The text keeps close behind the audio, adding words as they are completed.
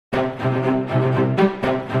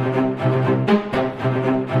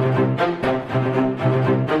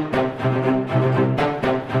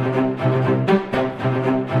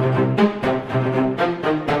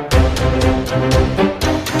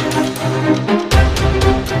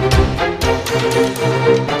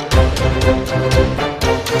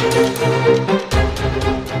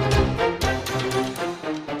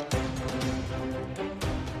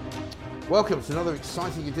Welcome to another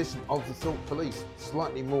exciting edition of The Thought Police.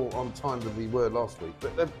 Slightly more on time than we were last week,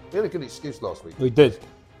 but we had a good excuse last week. We did.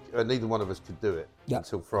 Neither one of us could do it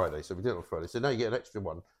until Friday, so we did it on Friday. So now you get an extra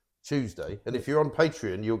one Tuesday, and if you're on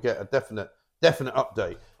Patreon, you'll get a definite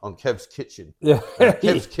update on Kev's kitchen. Yeah,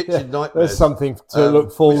 Kev's kitchen nightmares. There's something to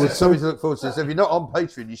look forward to. Something to look forward to. So if you're not on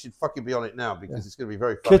Patreon, you should fucking be on it now because it's going to be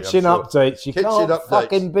very funny. Kitchen updates. You can't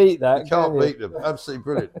fucking beat that. You can't beat them. Absolutely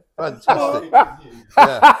brilliant. Fantastic.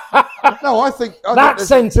 Yeah. No, I think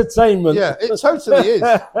that's entertainment. Yeah, it totally is.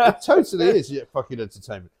 It totally is. Yeah, fucking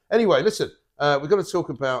entertainment. Anyway, listen. We're going to talk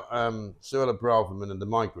about Suella Braverman and the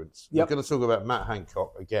migrants. We're going to talk about Matt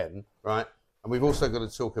Hancock again, right? And we've also got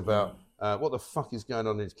to talk about what the fuck is going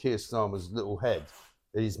on in Keir Starmer's little head,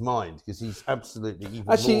 in his mind, because he's absolutely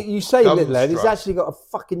even actually, more you say little head, he's dumbstruck. actually got a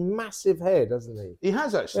fucking massive head, hasn't he? He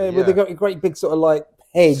has actually, with a great big sort of like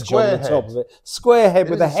hedge Square on the top of it. Square head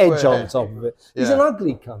with a hedge on top of it. He's Yeah. an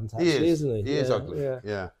ugly cunt, actually, He is. isn't he? He is ugly,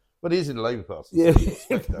 yeah. But he's in the Labour Party. Yeah, so you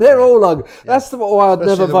expect that, they're right? all ugly. That's why I'd Especially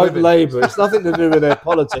never the vote women. Labour. It's nothing to do with their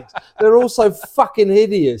politics. They're all so fucking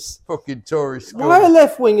hideous. Fucking Tory school. Why are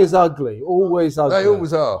left wingers ugly? Always ugly. They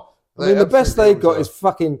always are. I mean, the best absolutely they've got always is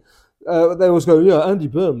fucking. They always go, yeah, Andy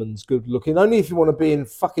Berman's good looking. Only if you want to be in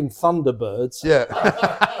fucking Thunderbirds. are.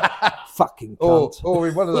 Yeah. Fucking cunt. Or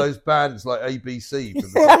in one of those bands like ABC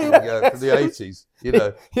from the 80s, you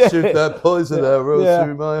know, shoot that poison arrow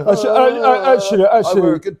through my heart. Actually, I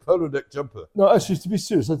wear a good polo neck jumper. No, actually, to be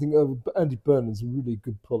serious, I think Andy Burnham's a really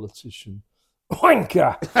good politician.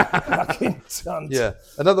 Wanker! Fucking cunt. Yeah,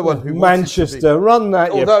 another one who Manchester, run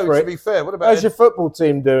that, you Although, prick. to be fair, what about How's your football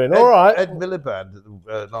team doing? All right. Ed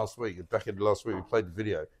Miliband last week, back in last week, we played the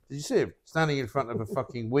video. Did you see him standing in front of a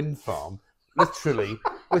fucking wind farm, literally,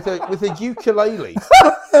 with a ukulele?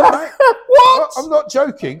 Right? What? I'm not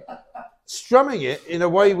joking. Strumming it in a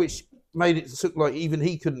way which made it look like even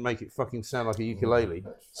he couldn't make it fucking sound like a ukulele.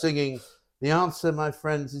 Singing, "The answer, my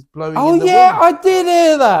friends, is blowing in the wind." I did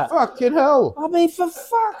hear that. Fucking hell. I mean, for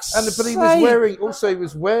fuck's But sake. he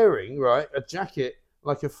was wearing, right, a jacket,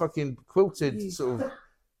 like a fucking quilted sort of,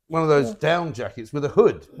 one of those down jackets with a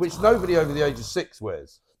hood, which nobody over the age of 6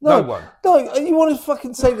 wears. No one. No, you want to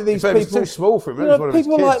fucking say to these In fact, people, it's too small for him. you It was know, one of his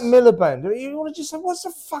people like kids. Miliband, you want to just say, what's the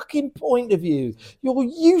fucking point of you? Your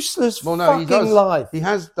useless He fucking does. life. He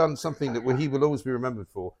has done something that he will always be remembered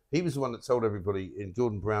for. He was the one that told everybody in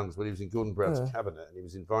Gordon Brown's, when he was in Gordon Brown's cabinet and he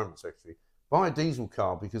was Environment Secretary, buy a diesel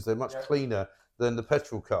car because they're much cleaner than the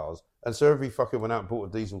petrol cars. And so every fucker went out and bought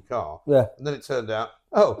a diesel car. Yeah. And then it turned out,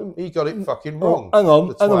 he got it fucking wrong. Hang on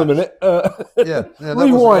The a twat. minute. Yeah, that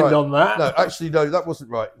wasn't Rewind right. on that. No, actually, no, that wasn't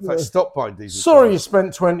right. In fact, stop buying diesel Sorry you cars.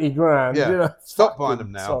 spent 20 grand. Yeah, You know, stop buying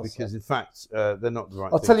fucking them now toss. because, in fact, they're not the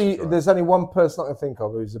right I'll things tell to you, drive. there's only one person I can think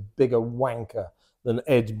of who's a bigger wanker than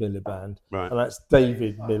Ed Miliband, Right. and that's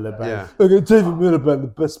David Miliband. Yeah. Okay, David Miliband,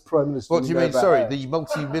 the best prime minister. What do you we've mean? ever Sorry, had. the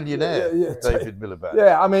multi-millionaire Yeah, David Miliband.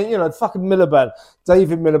 Yeah, I mean, you know, fucking Miliband,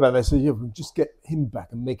 David Miliband, they say, yeah, we'll just get him back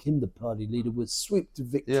and make him the party leader. We'll sweep to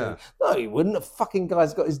victory. Yeah. No, he wouldn't. The fucking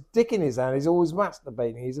guy's got his dick in his hand. He's always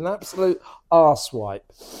masturbating. He's an absolute arsewipe.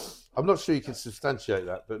 I'm not sure you can substantiate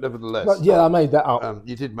that, but nevertheless, But yeah, I made that up.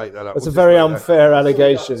 you did make that up. It's a which is very great. unfair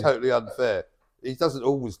allegation. Totally unfair. He doesn't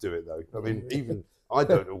always do it, though. I mean, even I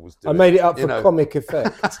don't always do it. I made it up you for know. comic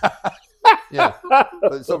effect. Yeah,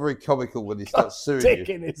 but it's not very comical when he starts suing Dick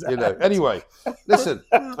you. in his You know. Anyway, listen.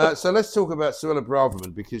 So let's talk about Suella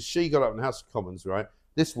Braverman because she got up in the House of Commons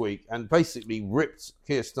this week and basically ripped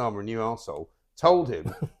Keir Starmer a new arsehole. Told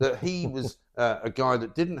him that he was a guy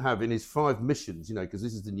that didn't have in his 5 missions, you know, because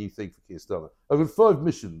this is the new thing for Keir Starmer. I've got 5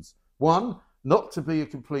 missions. 1, not to be a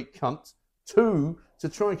complete cunt. 2, to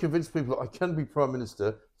try and convince people that I can be Prime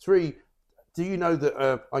Minister. 3, do you know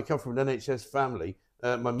that I come from an NHS family?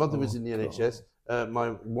 My mother was in the NHS.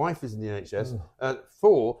 My wife is in the NHS.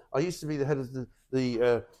 4, I used to be the head of the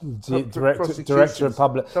Director of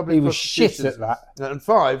Public. He was shit prosecutions. at that. And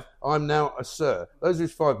 5, I'm now a Sir. Those are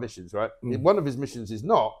his 5 missions, right? One of his missions is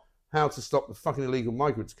not how to stop the fucking illegal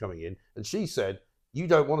migrants coming in. And she said, you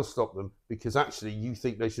don't want to stop them because actually you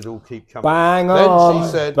think they should all keep coming. Bang Then on. she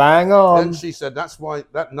said, Bang on. Then she said, that's why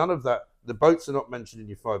none of that, the boats are not mentioned in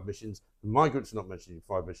your 5 missions, the migrants are not mentioned in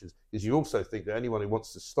your 5 missions, because you also think that anyone who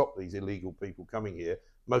wants to stop these illegal people coming here,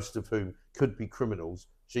 most of whom could be criminals,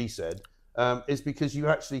 she said, is because you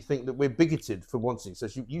actually think that we're bigoted for wanting. So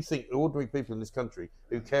you think ordinary people in this country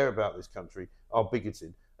who care about this country are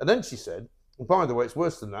bigoted. And then she said, and by the way, it's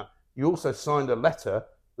worse than that, you also signed a letter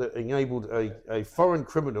that enabled a foreign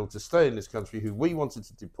criminal to stay in this country who we wanted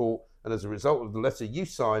to deport, and as a result of the letter you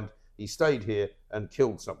signed, he stayed here and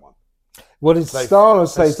killed someone. What did Starmer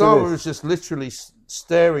say to Starmer this? was just literally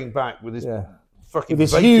staring back with his fucking with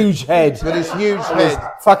his vacant- huge head, with his huge and his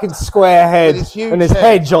head, fucking square head, With his huge and his head.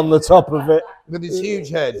 hedge on the top of it, with his huge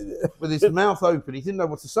head, with his mouth open. He didn't know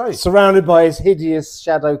what to say. surrounded by his hideous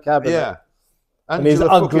shadow cabinet. Yeah. And his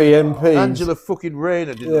Angela ugly fucking- MPs. Angela fucking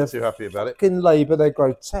Rayner didn't Yeah. look too happy about it. Fucking Labour, they're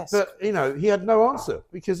grotesque. But, you know, he had no answer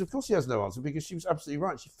because, of course, he has no answer because she was absolutely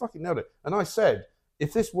right. She fucking nailed it. And I said,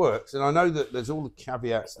 if this works, and I know that there's all the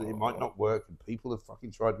caveats that it might not work and people have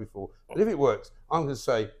fucking tried before, but if it works, I'm going to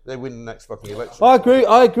say they win the next fucking election. I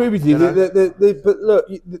agree with you. You know? But look,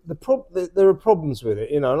 there are problems with it,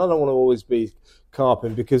 you know, and I don't want to always be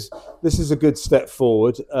carping because this is a good step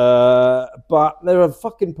forward, but there are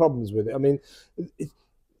fucking problems with it. I mean,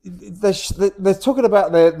 they're talking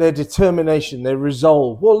about their determination, their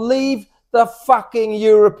resolve. Well, leave the fucking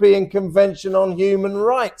European Convention on Human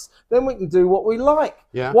Rights. Then we can do what we like.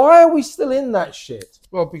 Yeah. Why are we still in that shit?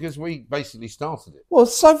 Well, because we basically started it. Well,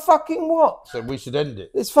 so fucking what? So we should end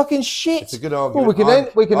it. It's fucking shit. It's a good argument.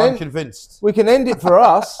 Well, I'm convinced. We can end it for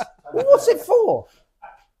us. Well, what's it for?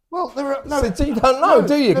 Well, there are... No, So you don't know,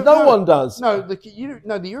 do you? No one does. No, the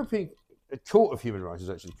European Court of Human Rights is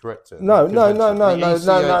actually correct. No. The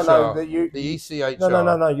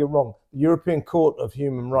ECHR. No. You're wrong. The European Court of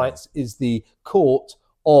Human Rights is the court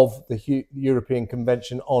of the European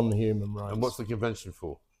Convention on Human Rights. And what's the convention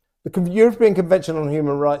for? The European Convention on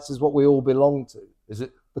Human Rights is what we all belong to. Is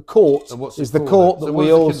it? The court And what's is it the for court then? that So we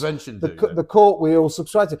what all. does the convention do then? The court we all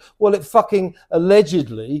subscribe to. Well, it fucking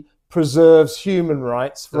allegedly preserves human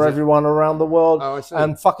rights for Does it? everyone around the world Oh, I see.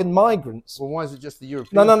 and fucking migrants. Well, why is it just the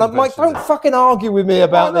European No, Mike, Convention don't fucking argue with me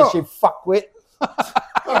about Why this, not? you fuckwit.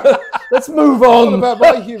 Let's move on. What about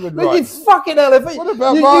my human But rights? You fucking elephant. What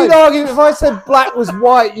about you'd mine? argue if I said black was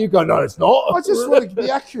white, you go, no, it's not. I just want to be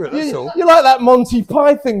accurate, that's all. You're like that Monty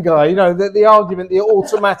Python guy, you know, the argument, the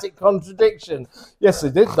automatic contradiction. Yes, I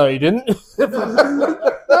did. No, you didn't.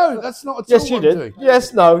 No, that's not at Yes, all you what did. I'm doing.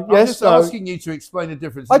 Yes, no. I'm Yes, just no. asking you to explain the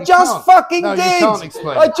difference. I You just can't. fucking No, did. you can't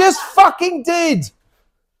explain I it. just fucking did.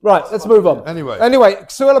 Right, let's move on. Anyway,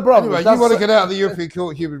 Suella Braverman. you want to get out of the European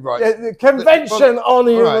Court of Human Rights. The Convention on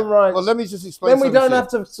Human Rights. Well, let me just explain. Then we something don't to you. have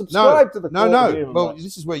to subscribe to the Court of Human Well, Rights.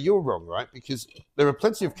 this is where you're wrong, right? Because there are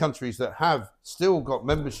plenty of countries that have still got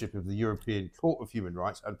membership of the European Court of Human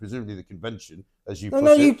Rights and presumably the Convention, as you put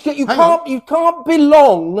No, it. you Hang on. can't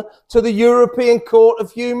belong to the European Court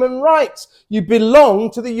of Human Rights. You belong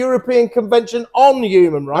to the European Convention on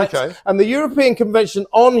Human Rights. Okay. And the European Convention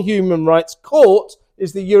on Human Rights Court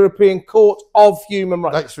is the European Court of Human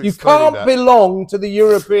Rights. Thanks for You explaining can't that. belong to the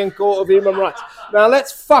European Court of Human Rights. Now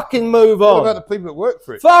let's fucking move What on. about the people that work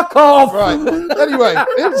for it? Fuck off! Right. Anyway,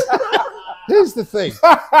 here's the thing.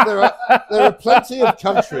 There are plenty of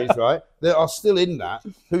countries, right, that are still in that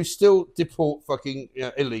who still deport fucking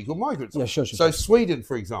illegal migrants. Yeah, sure. So Sweden,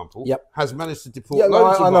 for example, Yep. has managed to deport Yeah, no,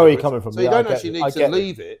 loads of I know where you're migrants. coming from. So Yeah, you I don't get actually it. I need to get it.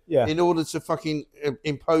 leave it Yeah. in order to fucking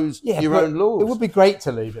impose Yeah, your but own laws. It would be great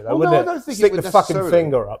to leave it, though, Well, wouldn't no, it? I don't think it Stick would the fucking necessarily.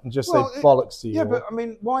 finger up and just Well, say bollocks to you. Yeah, but I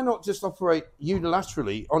mean, why not just operate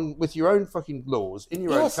unilaterally with your own fucking laws in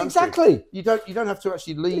your own Yes, country? exactly. You don't have to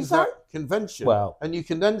actually leave that convention. Well, and you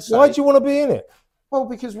can then say, why do you want to be in it? well,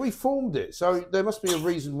 because we formed it, so there must be a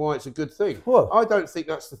reason why it's a good thing. What? I don't think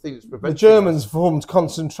that's the thing that's The preventing Germans us. formed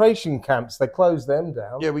concentration camps. They closed them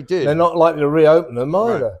down. Yeah, we did. They're not likely to reopen them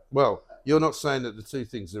Right. either. Well, you're not saying that the two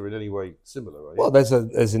things are in any way similar, are you? Well, there's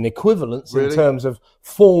an equivalence in Really? terms of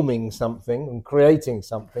forming something and creating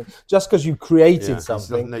something. Just because you created Yeah, he's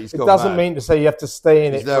something, gone- he's it gone doesn't mad. mean to say you have to stay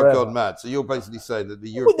in He's it now forever. gone mad. So you're basically saying that the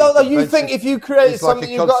Well, European no, you Convention think if you created is like something,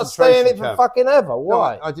 a you've got to stay in it concentration for camp. fucking ever. No,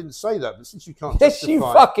 Why? I didn't say that, but since you can't Yes, you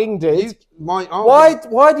justify- fucking did. my Why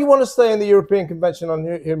argument- do you want to stay in the European Convention on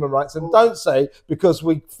Human Rights? And don't say because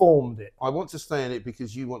we formed it. I want to stay in it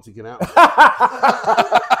because you want to get out of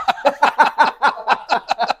it.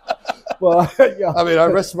 Well, yeah. I mean, I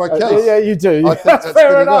rest my case. Yeah, you do. I think That's that's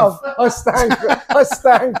fair good enough. I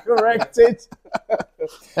stand corrected.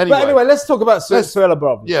 Anyway, But anyway, let's talk about Suella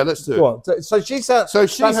Braverman. yeah, let's do it. Go on. So she sounds. So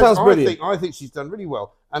she that has, sounds brilliant. I think she's done really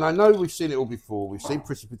well. And I know we've seen it all before. We've seen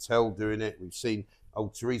Priti Patel doing it. We've seen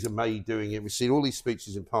Theresa May doing it. We've seen all these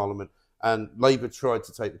speeches in Parliament. And Labour tried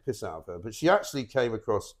to take the piss out of her. But she actually came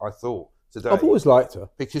across, I thought, today. I've always liked her.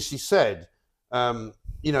 Because she said,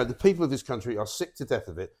 the people of this country are sick to death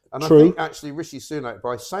of it. And True. I think actually Rishi Sunak,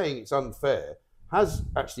 by saying it's unfair, has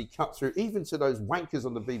actually cut through even to those wankers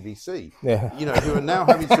on the BBC, Yeah. who are now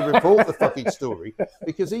having to report the fucking story,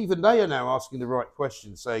 because even they are now asking the right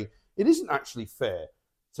questions, saying it isn't actually fair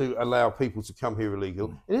to allow people to come here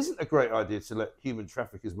illegal. It isn't a great idea to let human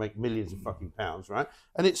traffickers make millions of fucking pounds, right?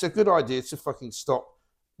 And it's a good idea to fucking stop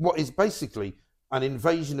what is basically an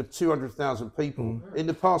invasion of 200,000 people in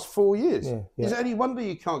the past 4 years. Yeah, yeah. Is it any wonder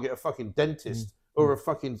you can't get a fucking dentist or a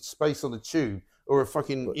fucking space on the tube, or a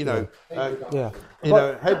fucking,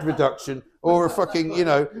 head reduction, or a fucking,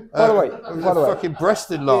 fucking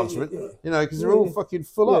breast enlargement, because they're all fucking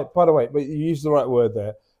full up. By the way, but you used the right word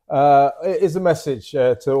there. It is a message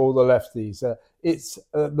to all the lefties. It's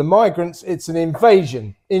the migrants. It's an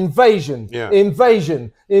invasion. Invasion.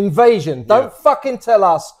 Don't fucking tell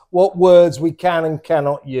us what words we can and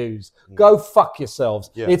cannot use. Go fuck yourselves.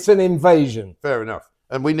 Yeah. It's an invasion. Fair enough.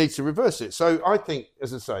 And we need to reverse it. So I think,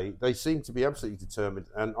 as I say, they seem to be absolutely determined.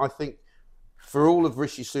 And I think for all of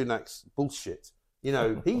Rishi Sunak's bullshit, he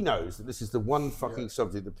knows that this is the one fucking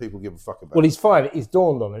subject that people give a fuck about. Well, he's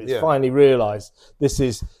dawned on it. He's finally realised this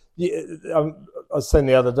is... I was saying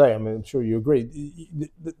the other day, I'm sure you agree,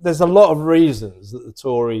 there's a lot of reasons that the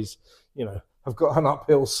Tories, have got an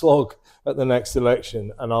uphill slog at the next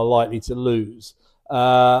election and are likely to lose.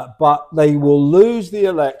 But they will lose the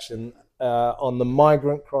election on the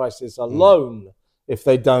migrant crisis alone if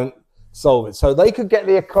they don't solve it. So they could get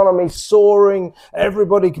the economy soaring,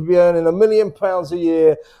 everybody could be earning £1 million a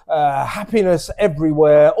year, happiness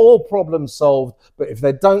everywhere, all problems solved. But if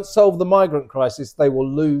they don't solve the migrant crisis, they will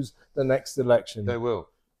lose the next election. They will.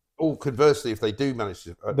 Or conversely, if they do manage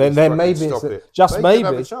to then maybe stop it, just they maybe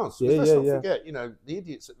have a chance. Let's not forget, the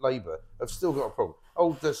idiots at Labour have still got a problem.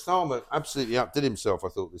 Old Starmer absolutely outdid himself, I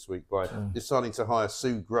thought, this week by deciding to hire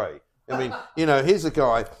Sue Gray. I mean, here's a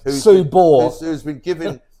guy who's been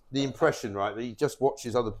given the impression, right, that he just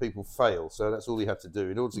watches other people fail. So that's all he had to do.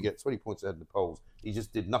 In order to get 20 points ahead in the polls, he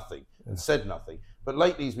just did nothing and said nothing. But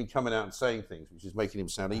lately he's been coming out and saying things, which is making him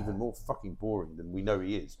sound even more fucking boring than we know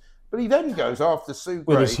he is. But he then goes after Sue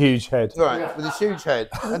Gray. With his huge head. Right, with his huge head,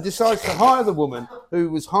 and decides to hire the woman who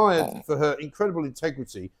was hired for her incredible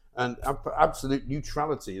integrity and absolute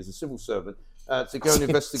neutrality as a civil servant to go and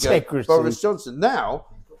investigate Boris Johnson. Now,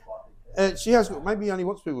 she has got, maybe he only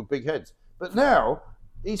wants people with big heads, but now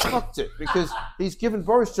he's fucked it because he's given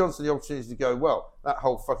Boris Johnson the opportunity to go, well, that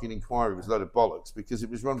whole fucking inquiry was a load of bollocks because it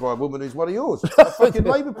was run by a woman who's one of yours. A fucking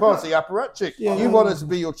Labour Party apparatchik. You want her to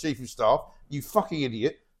be your chief of staff, you fucking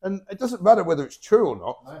idiot. And it doesn't matter whether it's true or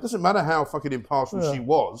not. It doesn't matter how fucking impartial she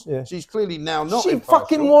was. Yeah. She's clearly now not impartial. She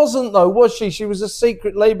fucking wasn't, though, was she? She was a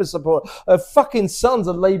secret Labour supporter. Her fucking son's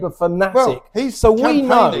a Labour fanatic. Well, we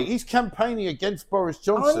know. He's campaigning against Boris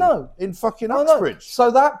Johnson in fucking Uxbridge. So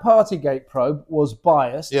that Partygate probe was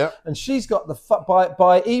biased. Yeah. And she's got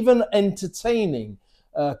by even entertaining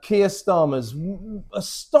Keir Starmer's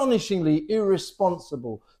astonishingly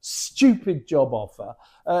irresponsible, stupid job offer.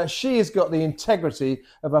 She has got the integrity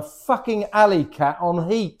of a fucking alley cat on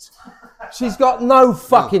heat. She's got no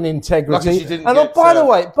fucking integrity. She didn't by the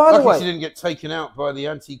way, she didn't get taken out by the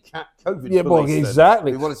anti-cat COVID police. Well,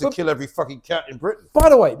 exactly. Who wanted to kill every fucking cat in Britain. By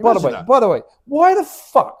the way, why the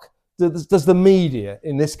fuck does the media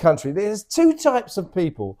in this country? There's two types of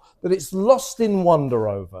people that it's lost in wonder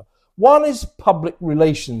over. One is public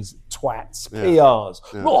relations twats, PRs.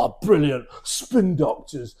 Yeah. Oh, brilliant. Spin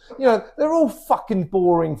doctors. They're all fucking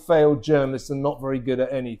boring, failed journalists and not very good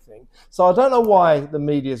at anything. So I don't know why the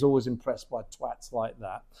media is always impressed by twats like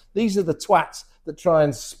that. These are the twats that try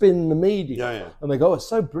and spin the media. Yeah. And they go, it's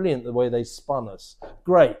so brilliant the way they spun us.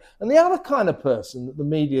 Great. And the other kind of person that the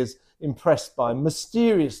media's impressed by,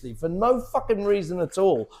 mysteriously, for no fucking reason at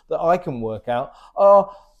all that I can work out, are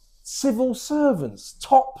civil servants,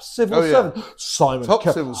 top civil servants.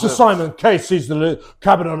 Simon Casey's the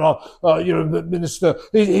cabinet minister.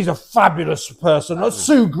 He's a fabulous person.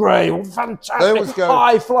 Sue Gray, fantastic,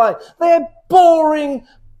 high flying. They're boring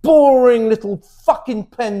little fucking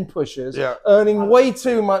pen pushers earning way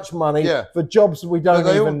too much money for jobs we don't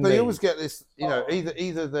even need. They always get this,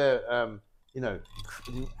 either they're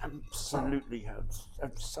absolutely have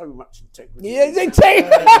so much integrity.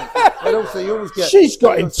 And also you always get she's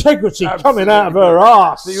got integrity coming out of her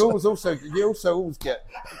ass. So you also always get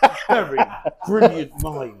very brilliant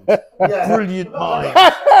mind. Brilliant mind.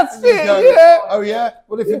 That's it. Oh yeah?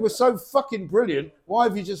 Well, if it was so fucking brilliant, why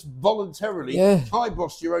have you just voluntarily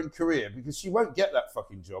kibossed your own career? Because she won't get that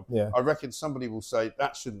fucking job. I reckon somebody will say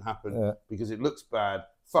that shouldn't happen because it looks bad.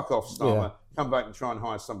 Fuck off, Starmer. Come back and try and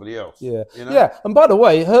hire somebody else. Yeah. And by the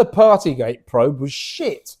way, her Partygate probe was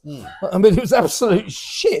shit. I mean, it was absolute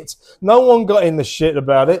shit. No one got in the shit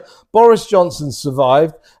about it. Boris Johnson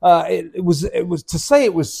survived. It was to say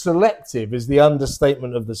it was selective is the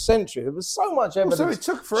understatement of the century. There was so much evidence. Also, it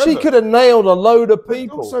took forever. She could have nailed a load of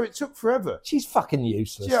people. Also, it took forever. She's fucking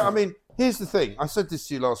useless. Yeah, I mean, here's the thing. I said this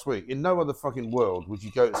to you last week. In no other fucking world would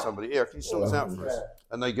you go to somebody, can you sort this out for us?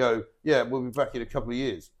 And they go, we'll be back in a couple of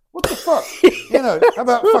years. What the fuck? How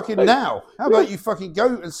about fucking now? How about you fucking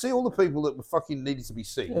go and see all the people that were fucking needed to be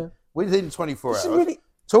seen within 24 hours?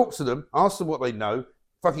 Talk to them, ask them what they know,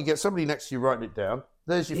 fucking get somebody next to you writing it down.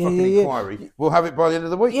 There's your fucking inquiry. We'll have it by the end of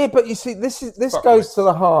the week. Yeah, but you see, this goes to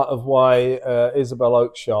the heart of why Isabel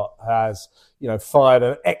Oakeshott has, fired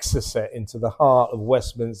an exocet into the heart of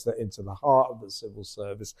Westminster, into the heart of the civil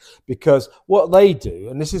service, because what they do,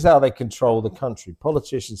 and this is how they control the country,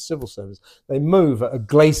 politicians, civil service, they move at a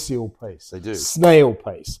glacial pace. They do. Snail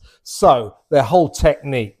pace. So their whole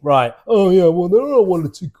technique, right? Oh yeah, well there are 1 or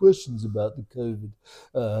 2 questions about the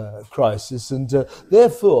COVID crisis, and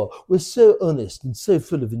therefore we're so honest and so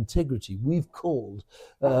full of integrity. We've called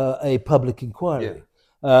a public inquiry. Yeah.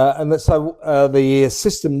 And so the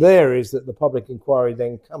system there is that the public inquiry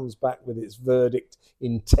then comes back with its verdict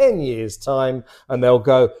in 10 years' time, and they'll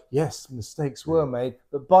go, yes, mistakes were made,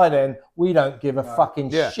 but by then we don't give a fucking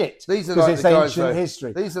shit, because like it's ancient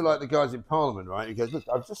history. These are like the guys in Parliament, right? He goes, look,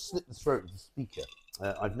 I've just slit the throat of the Speaker.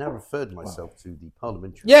 I've now referred myself to the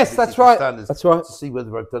parliamentary that's right. That's right. To see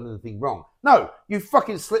whether I've done anything wrong. No, you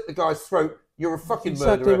fucking slit the guy's throat. You're a fucking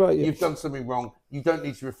murderer. Right, yeah. You've done something wrong. You don't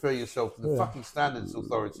need to refer yourself to the fucking standards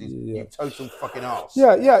authorities. You total fucking arse.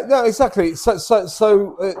 No, exactly. So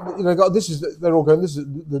this is, they're all going, this is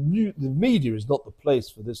the media is not the place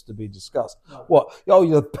for this to be discussed. No. What? Oh,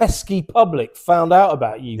 the pesky public found out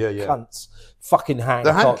about you cunts. Fucking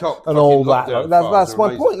Hancock and all that. That's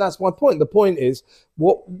my point. That's my point. The point is,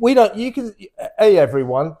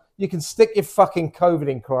 everyone, you can stick your fucking COVID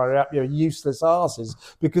inquiry up your useless asses,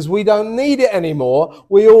 because we don't need it anymore.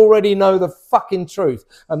 We already know the fucking truth.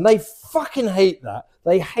 And they fucking hate that.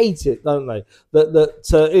 They hate it, don't they?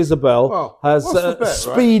 That Isabel has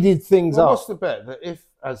speeded things up. What's the bet that if,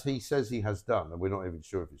 as he says he has done, and we're not even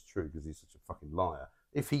sure if it's true because he's such a fucking liar,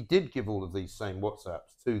 if he did give all of these same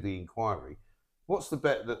WhatsApps to the inquiry, what's the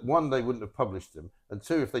bet that, one, they wouldn't have published them, and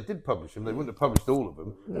two, if they did publish them, they wouldn't have published all of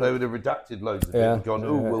them. They would have redacted loads of them and gone,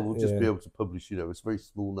 we'll just be able to publish, a very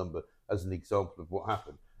small number as an example of what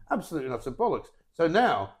happened. Absolutely not some bollocks. So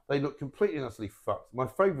now they look completely and utterly fucked. My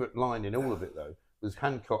favourite line in all of it, though, was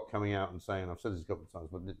Hancock coming out and saying, I've said this a couple of times,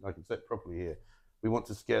 but I can say it properly here, we want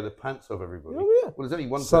to scare the pants off everybody. Well, there's only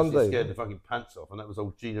one person who scared the fucking pants off, and that was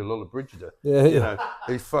old Gina Lollobrigida.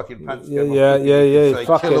 Whose fucking pants kill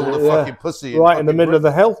all the fucking pussy. Right in the middle of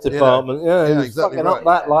the health department. He's exactly fucking up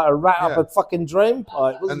that like a rat up a fucking drain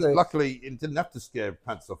pipe, wasn't he? Luckily, it didn't have to scare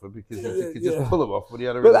pants off her, because he could just pull them off when he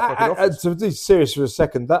had her in the fucking office. To be serious for a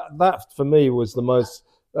second, that for me was the most...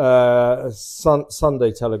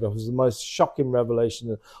 Sunday Telegraph was the most shocking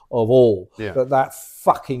revelation of all. That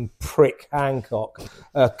fucking prick Hancock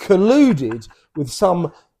colluded with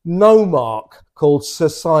some nomarch called Sir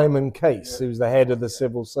Simon Case, who's the head of the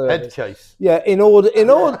civil service. Head Case. Yeah, in order.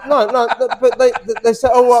 But they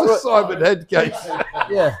said, Sir Simon Head Case.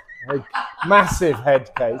 Massive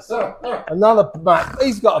head case. Another,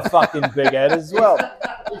 he's got a fucking big head as well.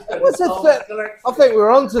 What's it? I think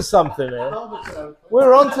we're onto something here.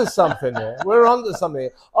 We're onto something here.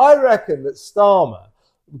 I reckon that Starmer,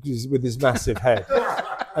 with his massive head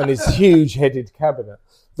and his huge-headed cabinet,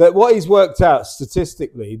 that what he's worked out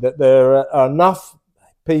statistically, that there are enough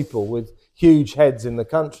people with huge heads in the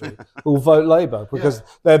country who will vote Labour because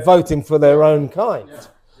they're voting for their own kind.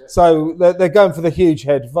 So they're going for the huge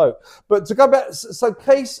head vote. But to go back, so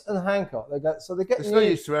Case and Hancock, they get. It's no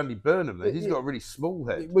use to Andy Burnham, though. He's got a really small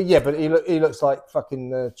head. Well, yeah, but he looks like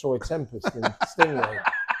fucking Troy Tempest in Stingray.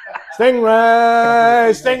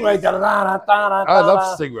 Stingray. I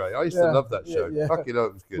love Stingray. I used to love that show. Fucking hell,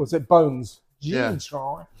 it was good. Was it Bones?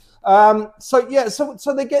 Troy. So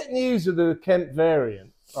they get news of the Kent variant.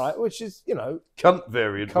 Right, which is, cunt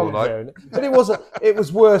variant, more like. But it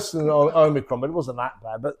was worse than Omicron, but it wasn't that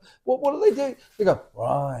bad. But what do they do? They go,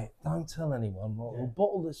 right, don't tell anyone. We'll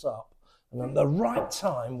bottle this up, and at the right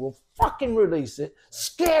time, we'll fucking release it,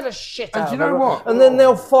 scare the shit out of them. And do you know what? And then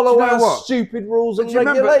they'll follow our stupid rules and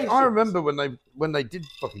regulations. I remember when they did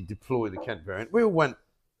fucking deploy the Kent variant, we all went,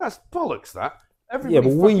 that's bollocks, that.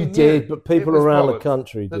 Everybody we did, but people around the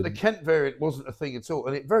country didn't. The Kent variant wasn't a thing at all,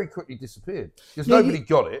 and it very quickly disappeared because nobody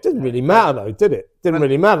got it. Didn't really matter, though, did it? Didn't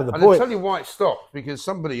really matter. The point. I'll tell you why it stopped, because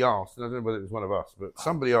somebody asked, and I don't know whether it was one of us, but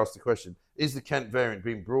somebody asked the question: is the Kent variant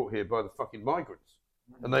being brought here by the fucking migrants?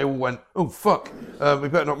 And they all went, oh, fuck, we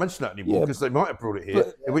better not mention that anymore, because they might have brought it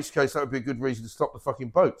here, in which case that would be a good reason to stop the fucking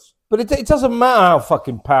boats. But it doesn't matter how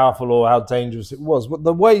fucking powerful or how dangerous it was. But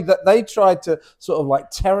the way that they tried to sort of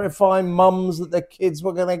like terrify mums that their kids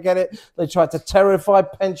were going to get it, they tried to terrify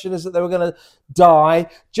pensioners that they were going to die,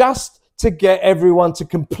 just to get everyone to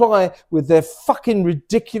comply with their fucking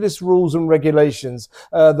ridiculous rules and regulations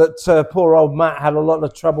that poor old Matt had a lot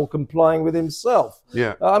of trouble complying with himself.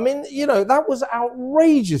 Yeah. I mean, that was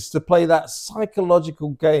outrageous to play that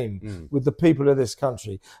psychological game with the people of this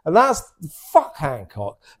country. And that's fuck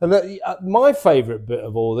Hancock. And my favourite bit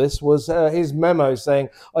of all this was his memo saying,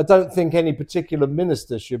 I don't think any particular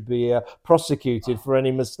minister should be prosecuted for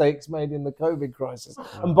any mistakes made in the COVID crisis.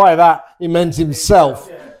 And by that, he meant himself.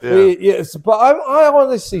 Yes, but I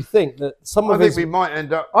honestly think that I think we might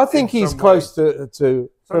end up. I think he's close to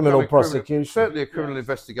criminal prosecution. Certainly a criminal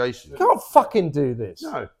investigation. You can't fucking do this.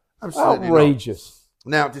 No, absolutely outrageous.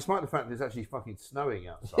 Now, despite the fact that it's actually fucking snowing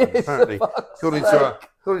outside, apparently, according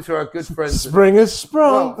to our good friends, spring has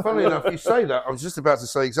sprung. Well, funnily enough, you say that. I was just about to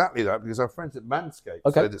say exactly that because our friends at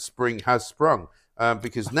Manscaped say that spring has sprung.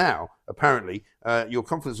 Because now, apparently, your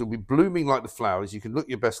confidence will be blooming like the flowers. You can look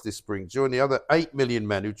your best this spring. Join the other 8 million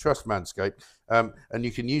men who trust Manscaped. And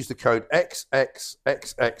you can use the code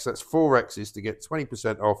XXXX, that's 4 X's, to get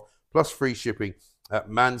 20% off plus free shipping at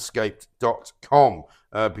manscaped.com.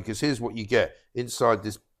 Because here's what you get inside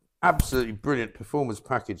this absolutely brilliant performance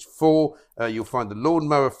package 4. You'll find the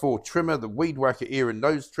Lawnmower 4 trimmer, the Weed Whacker ear and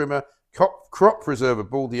nose trimmer, Crop Preserver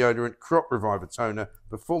ball deodorant, Crop Reviver toner,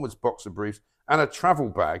 performance boxer briefs, and a travel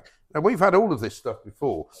bag. Now, we've had all of this stuff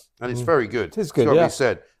before, and it's very good. It's good, got to be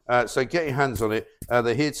said. So get your hands on it.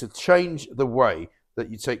 They're here to change the way that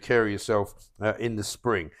you take care of yourself in the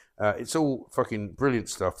spring. It's all fucking brilliant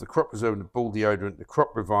stuff. The Crop Preserver, the ball deodorant, the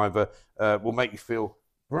Crop Reviver will make you feel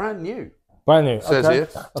brand new. Brand new. It says here.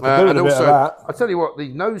 And also, I'll tell you what, the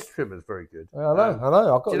nose trimmer is very good. I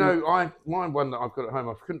know. Do you know, my one that I've got at home,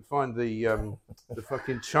 I couldn't find the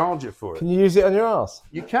fucking charger for it. Can you use it on your ass?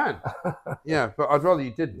 You can. Yeah, but I'd rather you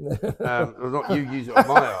didn't. Or not you use it on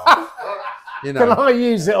my ass. Can I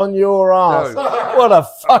use it on your ass? No. What a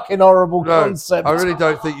fucking horrible concept. I really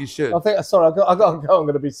don't think you should. I think, sorry, I got to go. I'm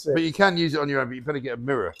going to be sick. But you can use it on your own, but you better get a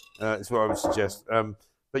mirror, is what I would suggest.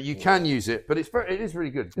 But you can use it, but it is really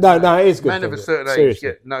good. No, it is good. Men of a certain age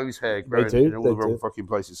get nose hair growing in all the wrong fucking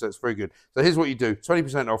places, so it's very good. So here's what you do.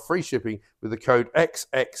 20% off free shipping with the code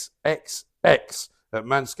XXXX at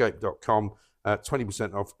manscaped.com.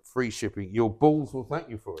 20% off free shipping. Your balls will thank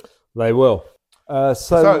you for it. They will.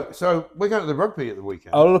 So we're going to the rugby at the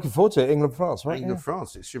weekend. I'm looking forward to it. England-France, right?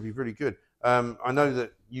 England-France. It should be really good. I know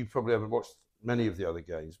that you probably haven't watched many of the other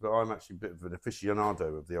games, but I'm actually a bit of an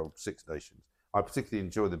aficionado of the old Six Nations. I particularly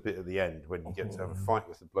enjoy the bit at the end when you get to have a fight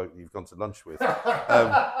with the bloke that you've gone to lunch with.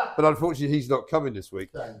 But unfortunately, he's not coming this week.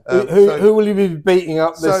 Who will you be beating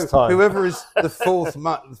up this time? Whoever is the fourth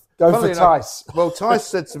man. Go for Tice. Well, Tice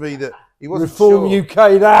said to me that he wasn't Reform sure.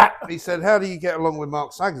 UK that. He said, how do you get along with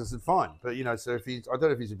Mark Saggers? I said, fine. But, so if I don't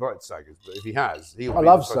know if he's invited Saggers, but if he has, I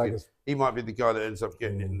love Saggers. He might be the guy that ends up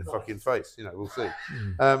getting it in the fucking face. We'll see.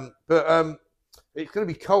 But it's going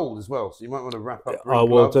to be cold as well, so you might want to wrap up. I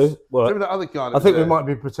will do. Well, remember that other guy? I think we might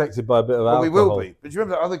be protected by a bit of alcohol. We will be. But do you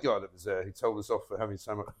remember that other guy that was there who told us off for having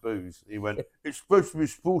so much booze? He went, "It's supposed to be a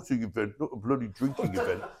sporting event, not a bloody drinking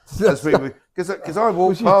event." Because I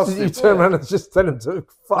walked past him. You turn around and just tell him to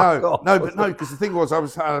fuck off. No, because the thing was, I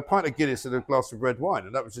had a pint of Guinness and a glass of red wine,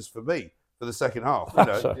 and that was just for me for the second half.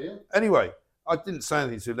 Anyway, I didn't say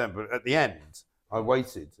anything to them, but at the end, I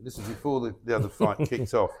waited. This was before the other fight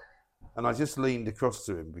kicked off. And I just leaned across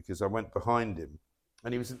to him because I went behind him.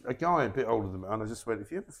 And he was a guy a bit older than me. And I just went,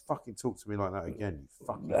 if you ever fucking talk to me like that again, you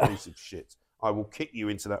fucking piece of shit, I will kick you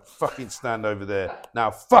into that fucking stand over there.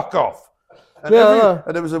 Now, fuck off. And,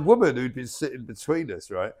 and there was a woman who'd been sitting between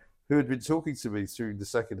us, right, who had been talking to me through the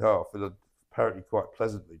second half, and apparently quite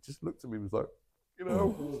pleasantly, just looked at me and was like,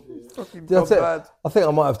 fucking bad. I think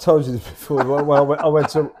I might have told you this before.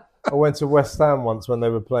 I went to West Ham once when they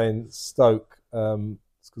were playing Stoke.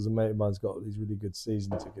 It's because a mate of mine's got these really good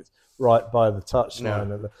season tickets right by the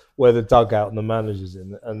touchline where the dugout and the manager's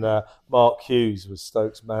in. And Mark Hughes was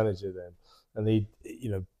Stoke's manager then. And he,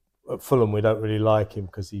 at Fulham, we don't really like him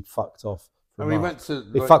because he fucked off.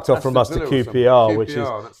 He fucked off from us to QPR, which is,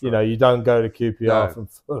 you don't go to QPR from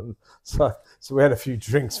Fulham. So we had a few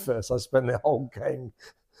drinks first. I spent the whole game,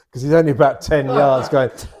 because he's only about 10 yards,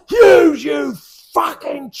 going, you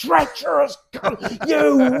fucking treacherous cunt,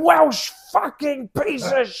 you Welsh fucking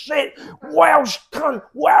piece of shit, Welsh cunt.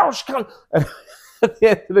 And at the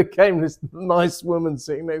end of the game, this nice woman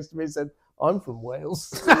sitting next to me said, I'm from Wales.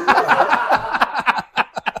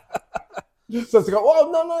 So to go,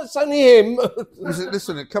 oh, no, it's only him.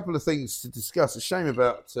 Listen, a couple of things to discuss. A shame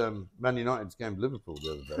about Man United's game with Liverpool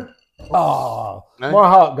the other day. My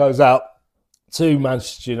heart goes out to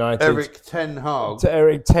Manchester United. Eric Ten Hag. To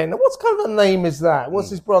Eric Ten. What kind of a name is that? What's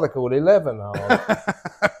his brother called? 11 Hag.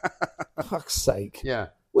 fuck's sake. Yeah.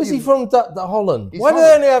 Where's he from? Holland. Why do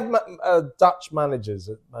Holland. they only have Dutch managers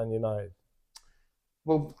at Man United?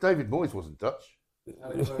 Well, David Moyes wasn't Dutch.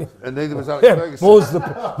 And neither was Alex Ferguson.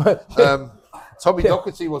 Moyes Tommy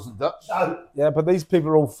Docherty wasn't Dutch. Yeah, but these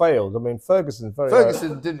people all failed. I mean, Ferguson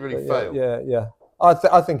didn't really fail. Yeah.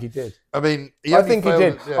 I think he did. I mean, I think he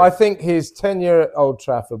did. Yeah. I think his tenure at Old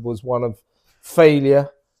Trafford was one of failure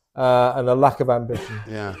and a lack of ambition.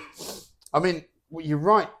 Yeah. I mean, well, you're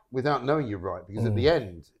right without knowing you're right, because at the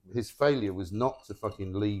end, his failure was not to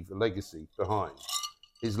fucking leave a legacy behind.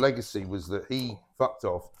 His legacy was that he fucked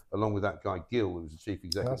off along with that guy Gill, who was the chief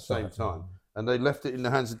executive at the same time. And they left it in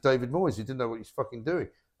the hands of David Moyes, who didn't know what he was fucking doing.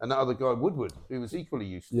 And that other guy, Woodward, who was equally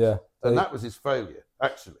useless. Yeah. And that was his failure,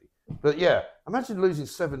 actually. But yeah, imagine losing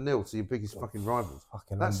 7-0 to your biggest fucking rivals.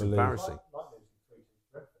 Fucking That's embarrassing.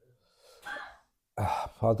 I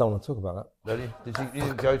don't want to talk about that. You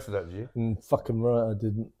didn't go to that, did you? Fucking right, I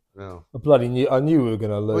didn't. No. I knew we were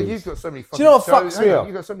going to lose. Well, you've got so many fucking Do you know what shows. fucks me up?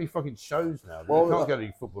 You've got so many fucking shows now. Well, you can't go to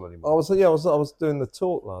any football anymore. I was doing the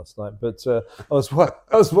talk last night, but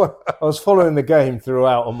I was following the game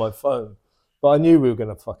throughout on my phone, but I knew we were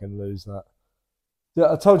going to fucking lose that.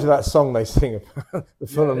 Yeah, I told you that song they sing about the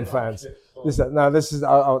Fulham fans. This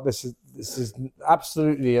is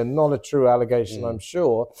absolutely not a true allegation, I'm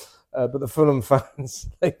sure. But the Fulham fans,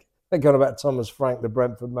 they're going about Thomas Frank, the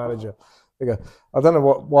Brentford manager. They go, I don't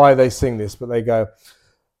know why they sing this, but they go,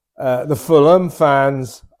 the Fulham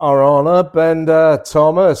fans are on a bender.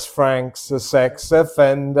 Thomas Frank's a sex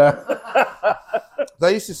offender.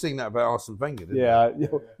 They used to sing that about Arsene Wenger, didn't they?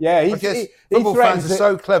 Yeah. I guess football fans are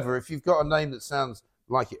so clever. If you've got a name that sounds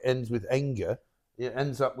like it ends with Enger, it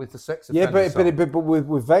ends up with the sex offender. Yeah, but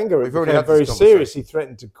with Wenger, We've already became had very this serious. He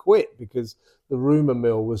threatened to quit because the rumour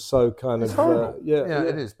mill was so kind of horrible.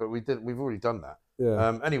 It is. But we've already done that.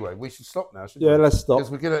 Yeah. Anyway, we should stop now. Shouldn't we? Let's stop.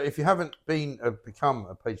 Because we're gonna. If you haven't become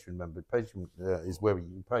a Patreon member, Patreon is where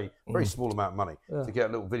you pay a very small amount of money to get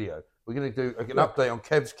a little video. We're going to do an update on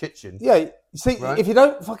Kev's kitchen. Yeah, see, if you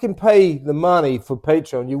don't fucking pay the money for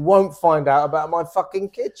Patreon, you won't find out about my fucking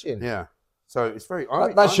kitchen. Yeah, so it's very.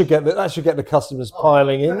 That should get the customers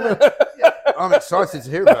piling in. I'm excited to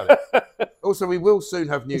hear about it. Also, we will soon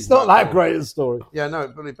have news. It's not that great a story. Yeah,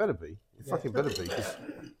 no, but it better be. It fucking better be.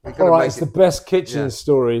 All right, it's the best kitchen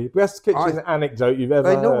story, best kitchen anecdote you've ever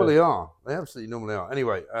heard. They normally are. They absolutely normally are.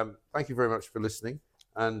 Anyway, thank you very much for listening.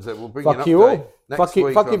 And we'll bring fuck you an update next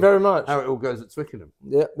week. Fuck you very much. How it all goes at Twickenham.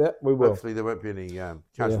 Yeah, we will. Hopefully there won't be any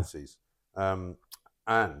casualties. And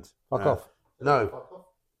fuck off. No.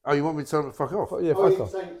 Oh, you want me to tell them to fuck off? Yeah, fuck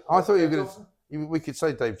off. I thought you were going to. We could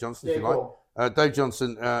say Dave Johnson if you like. Dave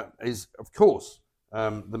Johnson is, of course,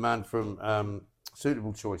 the man from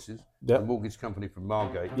Suitable Choices, the mortgage company from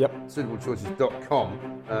Margate.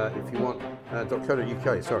 SuitableChoices.com. If you want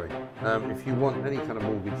 .co.uk. Sorry. If you want any kind of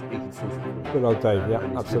mortgage, he can sort it for you. Good old Dave. Yeah,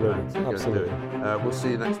 absolutely. We'll see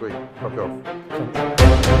you next week. Fuck off.